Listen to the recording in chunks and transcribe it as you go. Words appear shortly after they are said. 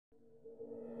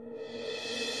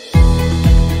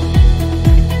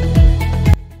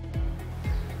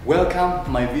Welcome,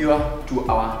 my viewer, to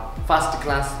our first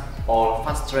class or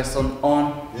first lesson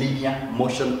on linear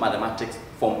motion mathematics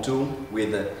form 2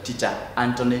 with teacher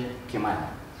Anthony Kimani.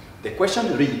 The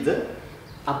question reads,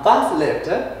 a bus left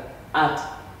at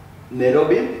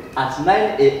Nairobi at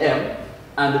 9 a.m.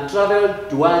 and traveled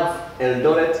towards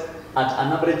Eldoret at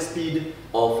an average speed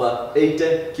of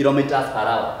 80 kilometers per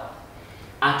hour.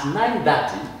 At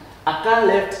 9:30, a car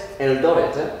left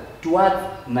Eldoret towards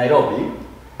Nairobi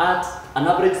at an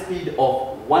average speed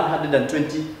of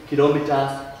 120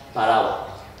 kilometers per hour.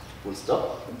 Full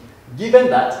stop. Given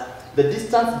that the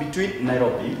distance between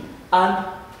Nairobi and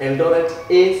Eldoret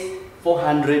is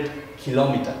 400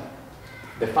 kilometers.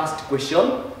 The first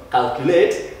question,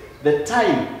 calculate the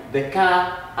time the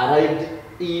car arrived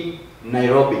in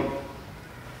Nairobi.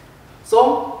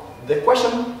 So the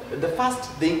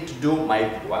first thing to do, my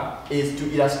viewer, is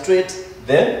to illustrate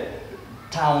the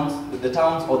towns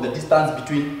or the distance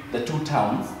between the two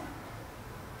towns,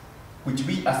 which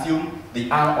we assume they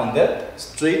are on the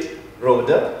straight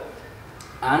road.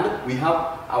 And we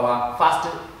have our first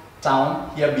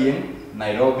town here being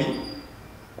Nairobi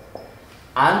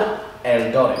and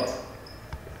Eldoret.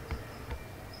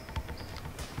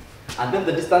 And then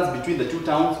the distance between the two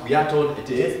towns, we are told it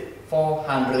is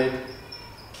 400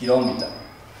 kilometers.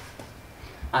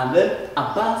 And then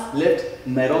a bus left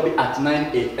Nairobi at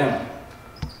 9 a.m.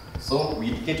 So we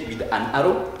indicate with an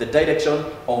arrow the direction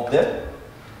of the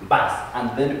bus, and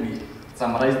then we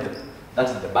summarize that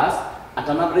is the bus at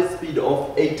an average speed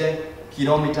of 80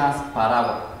 kilometers per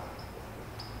hour.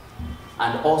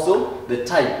 And also the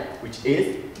time, which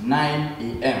is 9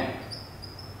 a.m.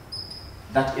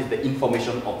 That is the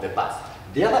information of the bus.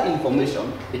 The other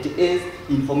information, it is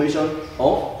information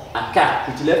of a car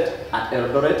which left at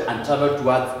Eldoret and traveled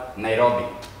towards Nairobi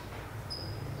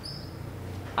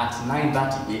at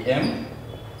 9:30 a.m.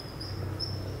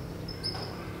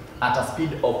 at a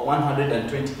speed of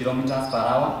 120 kilometers per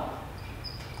hour.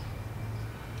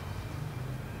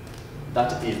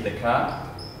 That is the car.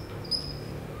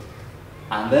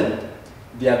 And then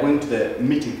they are going to the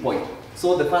meeting point.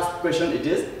 So the first question, it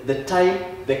is the time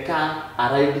the car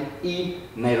arrived in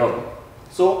Nairobi.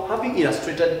 So having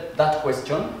illustrated that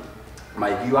question,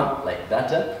 my viewer, like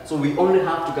that, so we only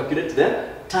have to calculate the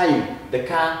time the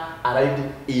car arrived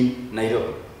in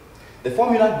Nairobi. The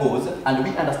formula goes, and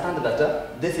we understand that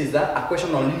this is a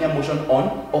question on linear motion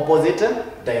on opposite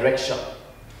direction.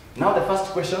 Now the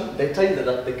first question, the time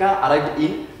that the car arrived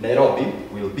in Nairobi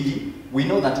will be, we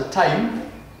know that the time,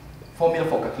 formula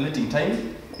for calculating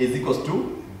time, is equals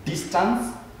to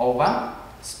distance over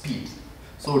speed.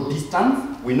 So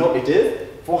distance, we know it is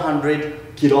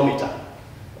 400 kilometers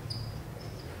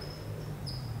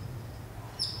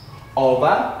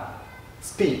over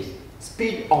speed.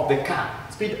 Speed of the car.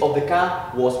 Speed of the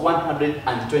car was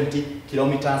 120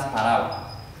 kilometers per hour.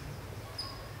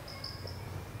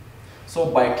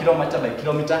 So by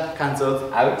kilometer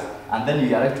cancels out, and then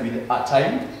you arrive with a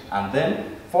time, and then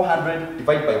 400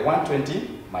 divided by 120,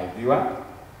 my viewer,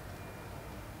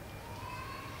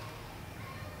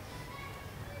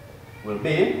 will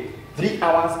be 3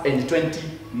 hours and 20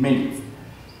 minutes.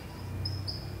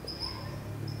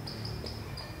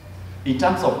 In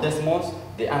terms of decimals,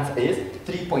 the answer is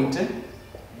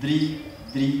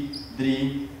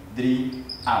 3.3333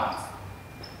 hours.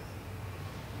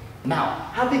 Now,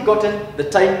 having gotten the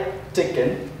time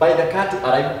taken by the car to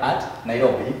arrive at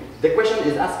Nairobi, the question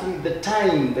is asking the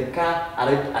time the car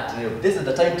arrived at Nairobi. This is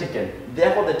the time taken.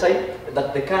 Therefore, the time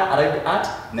that the car arrived at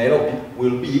Nairobi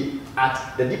will be at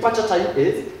the departure time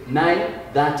is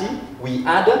 9:30. We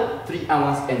add 3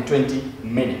 hours and 20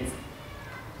 minutes.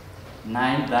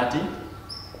 9:30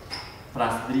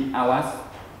 plus 3 hours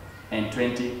and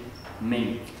 20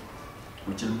 minutes,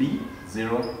 which will be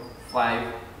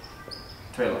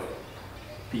 05:12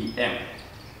 p.m.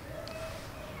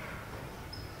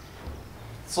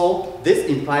 So this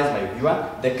implies, my viewer,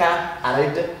 the car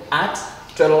arrived at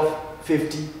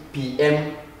 12:50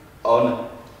 p.m. on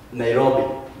Nairobi.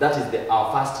 That is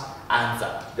our first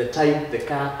answer. The time the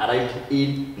car arrived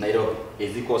in Nairobi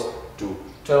is equals to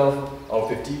 12 or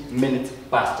 50 minutes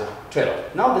past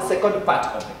 12. Now the second part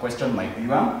of the question, my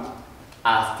viewer,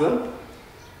 asks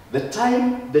the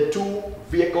time the two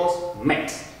vehicles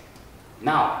met.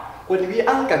 Now, when we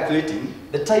are calculating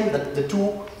the time that the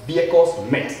two vehicles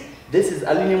met, this is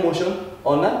a linear motion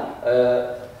on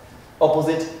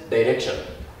opposite direction.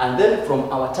 And then from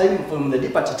our time, from the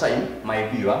departure time, my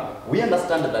viewer, we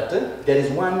understand that there is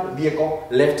one vehicle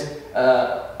left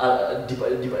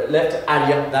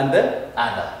earlier than the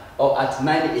other, or at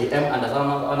 9 a.m. and another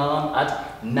one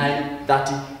at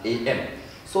 9:30 a.m.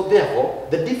 So therefore,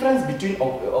 the difference between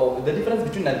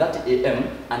 9:30 a.m.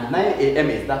 and 9 a.m.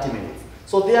 is 30 minutes.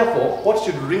 So therefore, what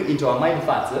should ring into our mind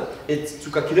first is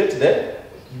to calculate the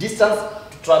distance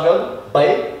traveled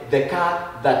by the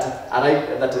car that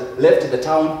left the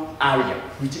town area,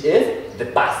 which is the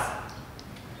bus.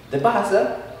 The bus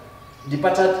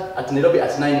departed at Nairobi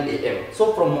at 9 a.m.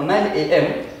 So from 9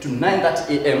 a.m. to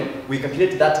 9:30 a.m. we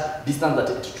calculate that distance that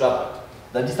it traveled.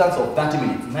 The distance of 30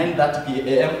 minutes, 9:30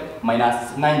 a.m.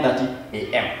 minus 9:30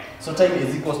 a.m. So time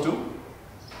is equals to,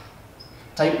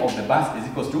 time of the bus is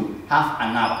equals to half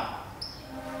an hour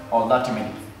or 30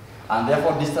 minutes. And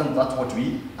therefore distance, that's what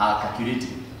we are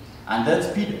calculating. And then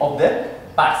speed of the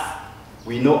bus,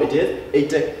 we know it is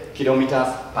 80 kilometers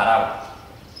per hour.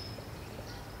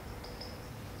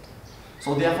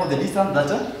 So therefore the distance that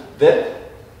the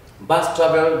bus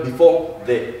traveled before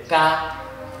the car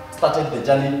started the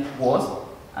journey was,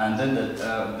 and then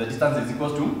the distance is equal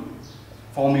to,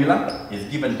 formula is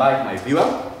given by my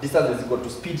viewer, distance is equal to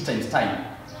speed times time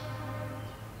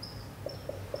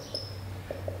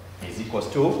is equals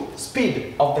to,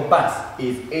 speed of the bus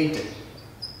is 80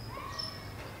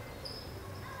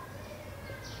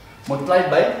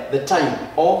 multiplied by the time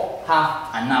or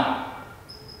half an hour,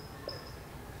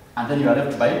 and then you are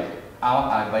left by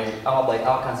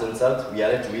hour cancel results, we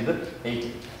are left with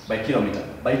 80 by kilometer.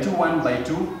 By 1 by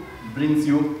 2 gives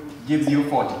you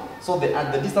 40. So the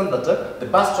distance that the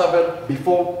bus traveled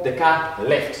before the car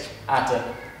left at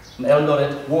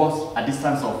Eldoret was a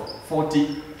distance of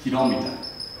 40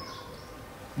 kilometers.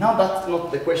 Now that's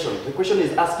not the question. The question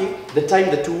is asking the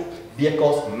time the two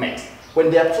vehicles met.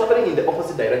 When they are traveling in the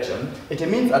opposite direction, it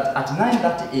means that at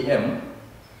 9:30 a.m.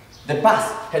 the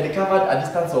bus had covered a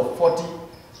distance of 40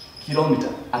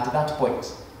 kilometers at that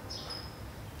point.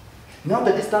 Now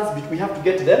the distance, we have to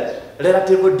get the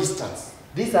relative distance.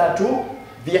 These are two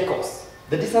vehicles.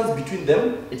 The distance between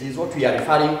them, it is what we are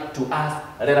referring to as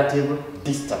relative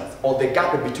distance, or the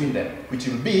gap between them, which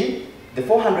will be the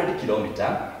 400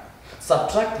 kilometer,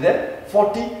 subtract the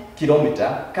 40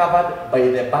 kilometer covered by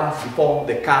the bus before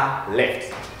the car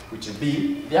left, which will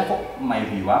be, therefore, my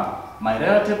viewer, my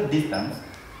relative distance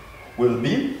will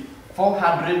be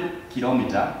 400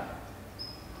 kilometer,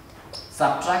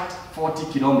 subtract 40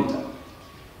 kilometer,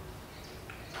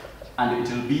 and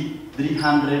it will be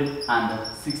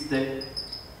 360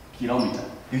 kilometers.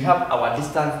 We have our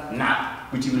distance now,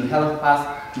 which will help us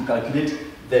to calculate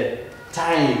the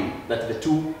time that the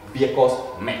two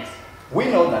vehicles met. We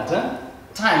know that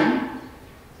time,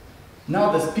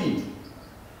 now the speed,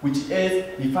 which is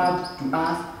referred to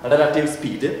as relative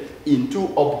speed in two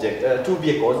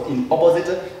vehicles in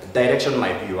opposite direction,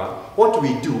 my viewer. What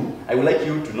we do, I would like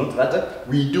you to note that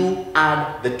we do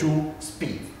add the two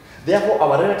speeds. Therefore,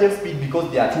 our relative speed,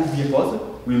 because there are two vehicles,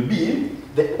 will be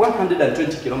the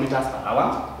 120 kilometers per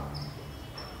hour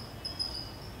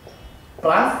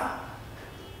plus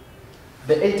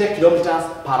the 80 kilometers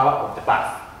per hour of the bus.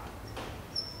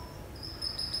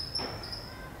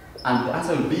 And the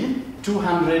answer will be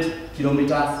 200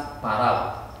 kilometers per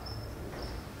hour.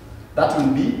 That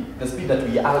will be the speed that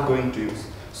we are going to use.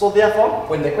 So therefore,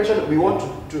 when the question, we want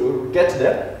to get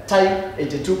the time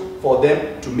it took for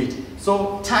them to meet.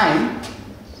 So time,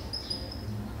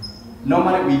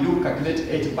 normally we do calculate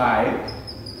it by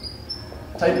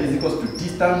time is equals to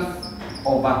distance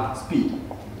over speed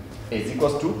is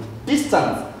equals to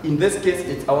distance. In this case,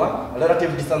 it's our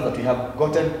relative distance that we have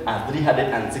gotten as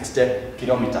 360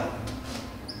 kilometers.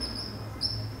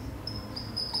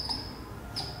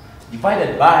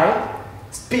 Divided by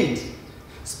speed.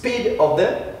 Speed of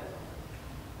the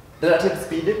relative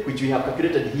speed, which we have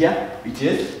calculated here, which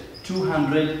is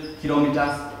 200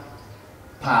 kilometers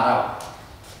per hour.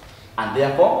 And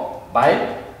therefore,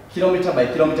 by kilometer,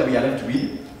 we are left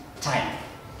with time.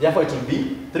 Therefore, it will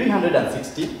be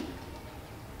 360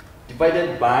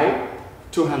 divided by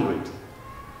 200.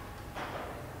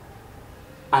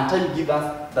 And time gives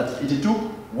us that it took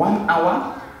 1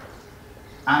 hour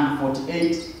and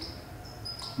 48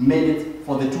 minutes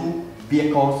for the two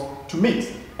vehicles to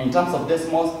meet. In terms of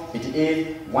decimals, it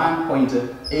is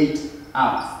 1.8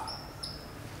 hours.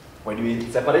 When we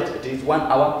separate, it is 1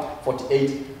 hour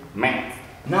 48 minutes.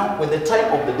 Now, with the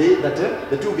time of the day that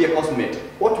the two vehicles met,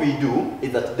 what we do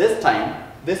is that this time,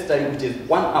 which is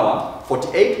 1 hour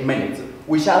 48 minutes,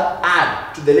 we shall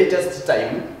add to the latest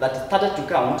time that started to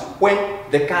count when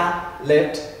the car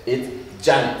left its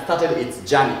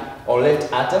journey, or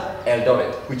left at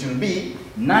Eldoret, which will be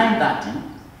 9:30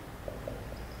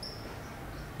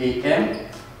 a.m.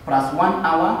 plus 1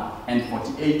 hour and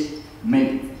 48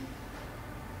 minutes,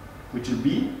 which will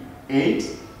be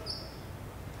 8,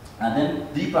 and then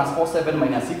 3 plus 4, 7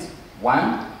 minus 6,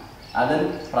 1, and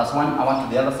then plus 1 hour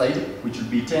to the other side, which will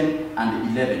be 10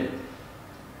 and 11.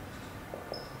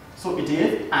 So it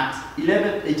is at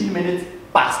 18 minutes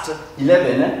past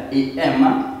 11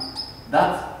 a.m.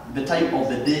 That's the time of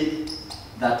the day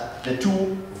that the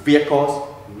two vehicles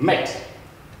met.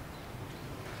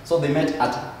 So they met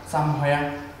at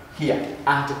somewhere here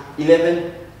at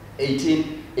 11:18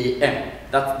 a.m.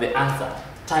 That's the answer.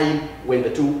 Time when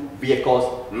the two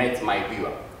vehicles met, my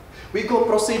viewer. We go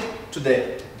proceed to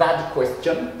the third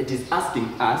question. It is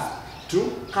asking us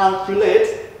to calculate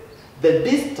the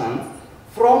distance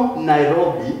from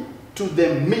Nairobi to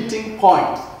the meeting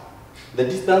point. The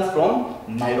distance from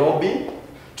Nairobi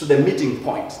to the meeting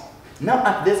point. Now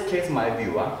at this case, my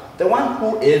viewer, the one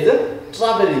who is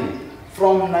traveling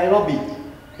from Nairobi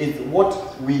is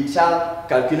what we shall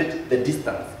calculate the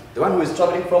distance. The one who is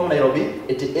traveling from Nairobi,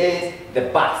 it is the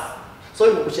bus.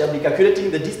 So we shall be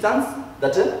calculating the distance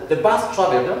that the bus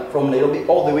traveled from Nairobi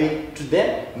all the way to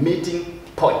the meeting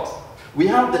point. We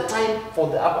have the time for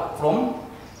the from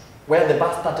where the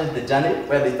bus started the journey,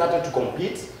 where they started to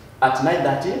compete at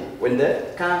 9:30 when the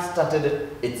car started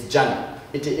its journey.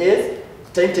 It is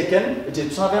time taken, it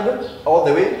is traveled all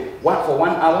the way for 1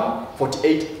 hour,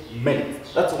 48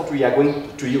 minutes. That's what we are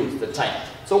going to use, the time.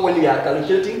 So when we are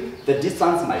calculating the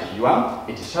distance, my viewer,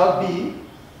 it shall be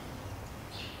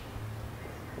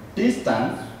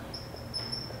distance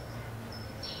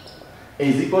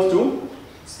is equal to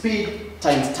speed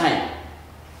times time.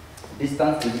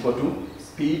 Distance is equal to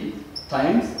speed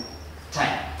times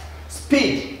time.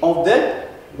 Speed of the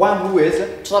one who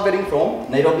is traveling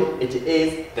from Nairobi, it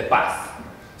is the bus.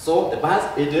 So the bus,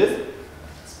 it is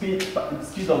speed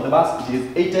of the bus, it is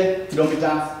 80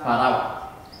 kilometers per hour.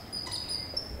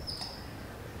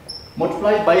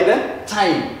 Multiplied by the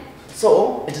time.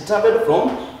 So it traveled from,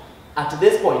 at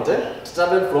this point, it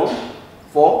traveled from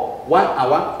for 1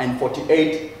 hour and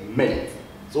 48 minutes.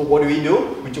 So what do we do?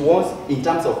 Which was, in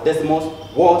terms of decimals,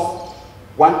 was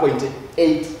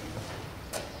 1.8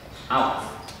 hours.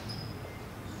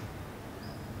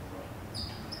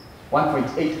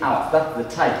 1.8 hours, that's the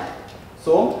time.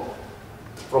 So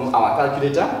from our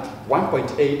calculator,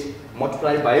 1.8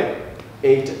 multiplied by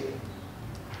 8.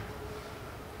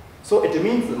 So it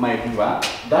means, my viewer,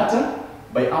 that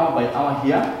by hour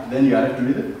here, then you are left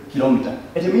with kilometer.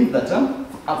 It means that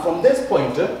from this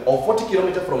point of 40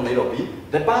 kilometers from Nairobi,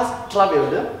 the bus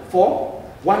traveled for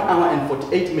 1 hour and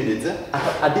 48 minutes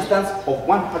at a distance of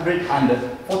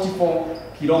 144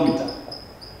 kilometers.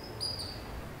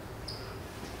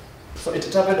 So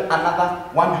it traveled another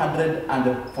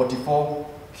 144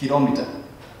 kilometers.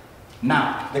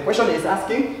 Now, the question is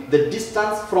asking the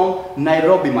distance from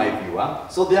Nairobi, my viewer.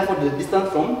 So therefore, the distance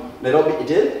from Nairobi,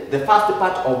 it is the first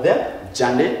part of the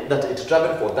journey that it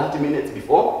traveled for 30 minutes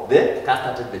before the car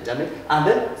started the journey, and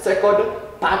the second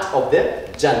part of the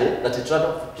journey that it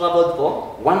traveled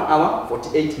for 1 hour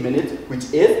 48 minutes,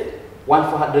 which is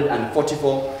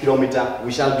 144 kilometers.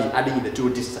 We shall be adding the two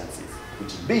distances,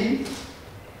 which will be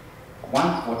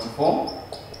 144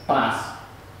 plus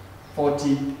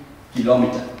 40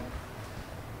 kilometers,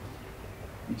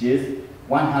 which is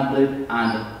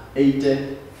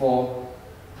 184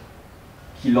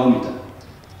 kilometers.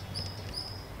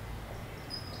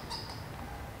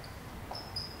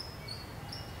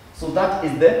 So that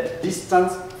is the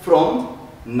distance from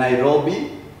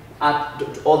Nairobi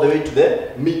all the way to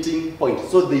the meeting point.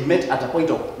 So they met at a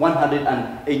point of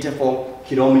 184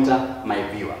 kilometers, my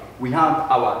viewer. We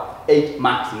have our 8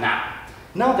 marks now.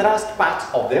 Now the last part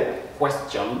of the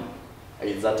question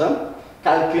is that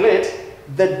calculate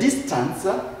the distance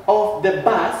of the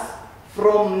bus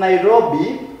from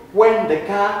Nairobi when the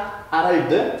car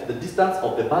arrived, the distance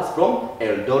of the bus from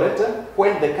Eldoret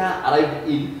when the car arrived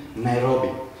in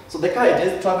Nairobi. So the car, it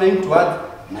is traveling towards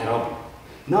Nairobi.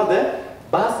 Now the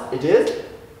bus, it is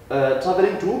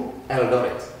traveling to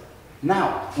Eldoret.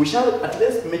 Now we shall at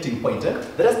this meeting point the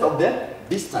rest of the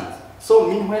distance. So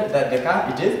meanwhile the car,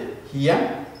 it is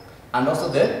here, and also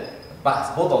the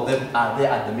bus, both of them are there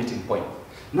at the meeting point.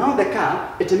 Now the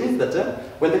car, it means that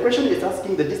when the question is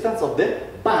asking the distance of the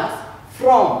bus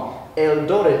from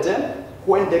Eldoret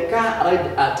when the car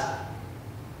arrived at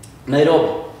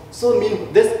Nairobi. So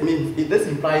this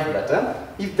implies that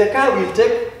if the car will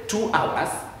take 2 hours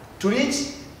to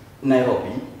reach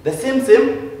Nairobi, the same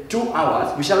 2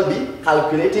 hours we shall be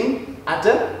calculating at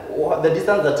the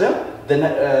distance that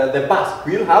the bus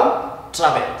will have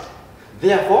traveled.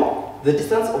 Therefore, the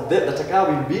distance of that the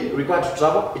car will be required to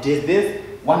travel, it is this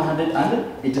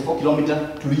 184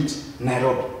 kilometers to reach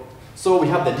Nairobi. So we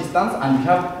have the distance and we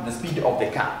have the speed of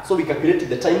the car. So we calculated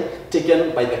the time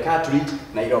taken by the car to reach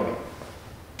Nairobi.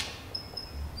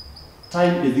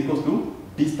 Time is equal to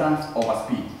distance over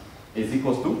speed is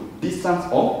equals to distance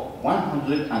of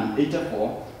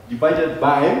 184 divided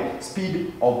by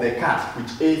speed of the car,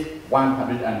 which is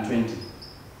 120.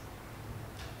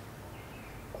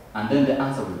 And then the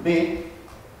answer will be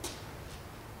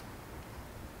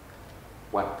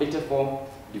 184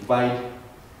 divided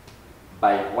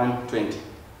by 120.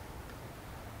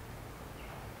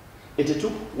 It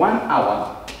took 1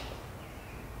 hour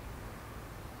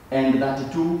and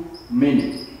 32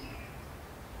 minutes.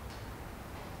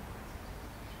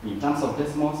 In terms of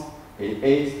decimals, it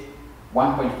is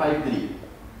 1.53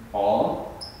 or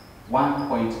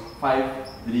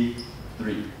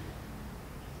 1.533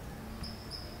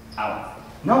 hours.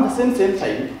 Now the same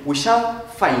time, we shall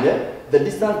find the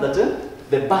distance that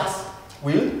the bus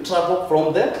will travel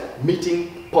from the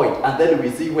meeting point, and then we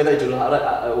see whether it will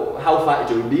how far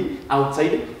it will be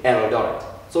outside Eldoret.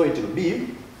 So it will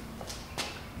be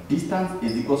distance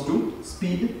is equals to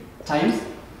speed times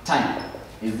time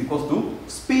is equals to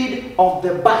speed of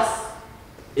the bus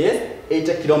is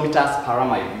 80 kilometers per hour,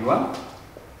 my viewer,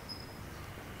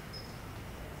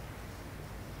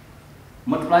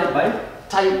 multiplied by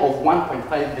time of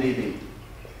 1.533.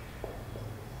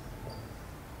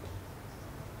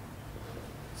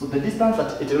 So the distance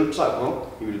that it will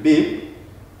travel, it will be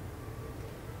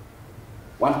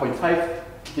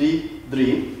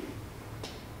 1.533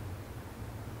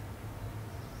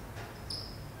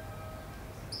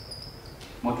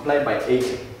 multiplied by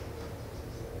 80,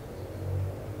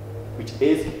 which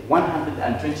is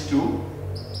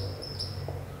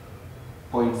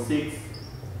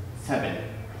 122.67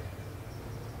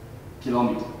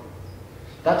 kilometers.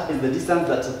 That is the distance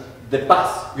that the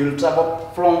bus will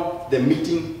travel from the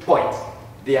meeting point.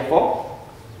 Therefore,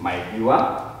 my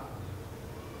viewer,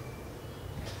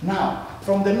 now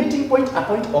from the meeting point, a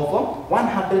point of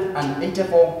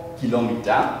 184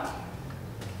 kilometers,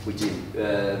 which is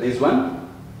this one.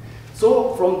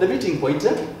 So from the meeting point,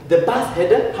 the bus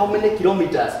had how many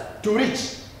kilometers to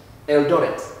reach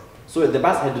Eldoret? So the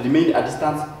bus had remained a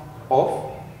distance of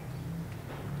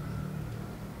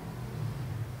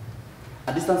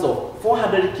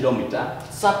 400 kilometers,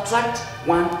 subtract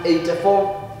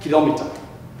 184 kilometers.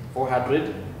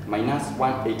 400 minus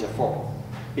 184.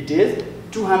 It is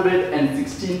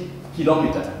 216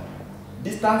 kilometers.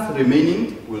 Distance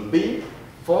remaining will be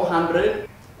 400.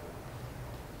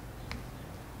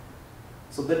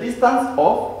 So the distance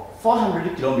of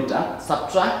 400 kilometers,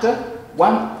 subtract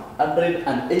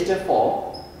 184.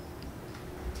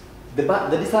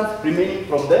 The distance remaining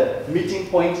from the meeting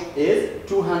point is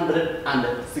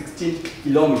 216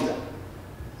 kilometers.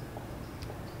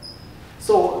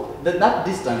 So that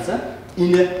distance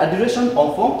in a duration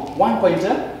of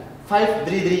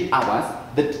 1.533 hours,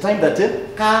 the time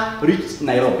that car reached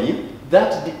Nairobi,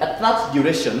 at that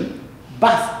duration,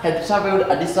 bus had traveled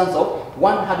a distance of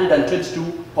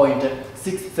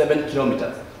 122.67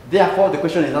 kilometers. Therefore, the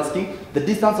question is asking the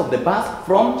distance of the bus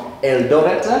from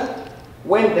Eldoret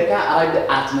when the car arrived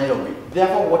at Nairobi.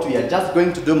 Therefore, what we are just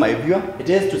going to do, my viewer, it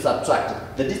is to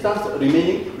subtract the distance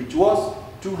remaining, which was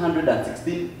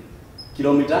 216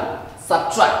 kilometers,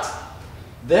 subtract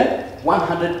the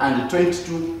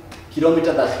 122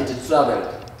 kilometers that it traveled.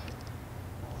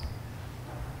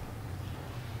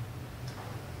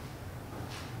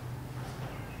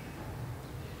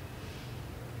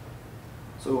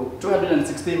 So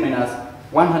 216 minus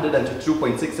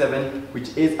 122.67,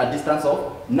 which is a distance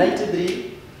of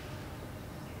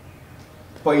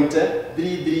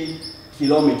 93.33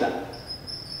 kilometers.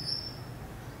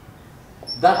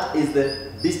 That is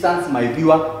the distance, my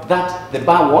viewer, that the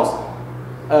bar was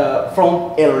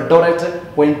from Eldoret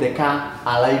when the car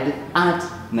arrived at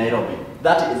Nairobi.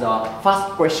 That is our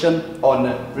first question on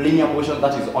linear motion,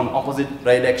 that is on opposite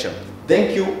direction.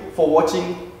 Thank you for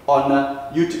watching on my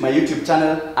YouTube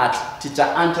channel at Teacher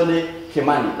Anthony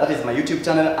Kimani. That is my YouTube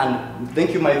channel, and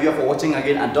thank you, my viewer, for watching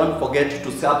again. And don't forget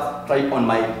to subscribe on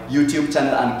my YouTube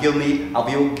channel and give me a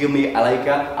view, give me a like,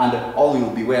 and all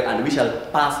will be well, and we shall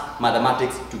pass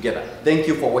mathematics together. Thank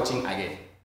you for watching again.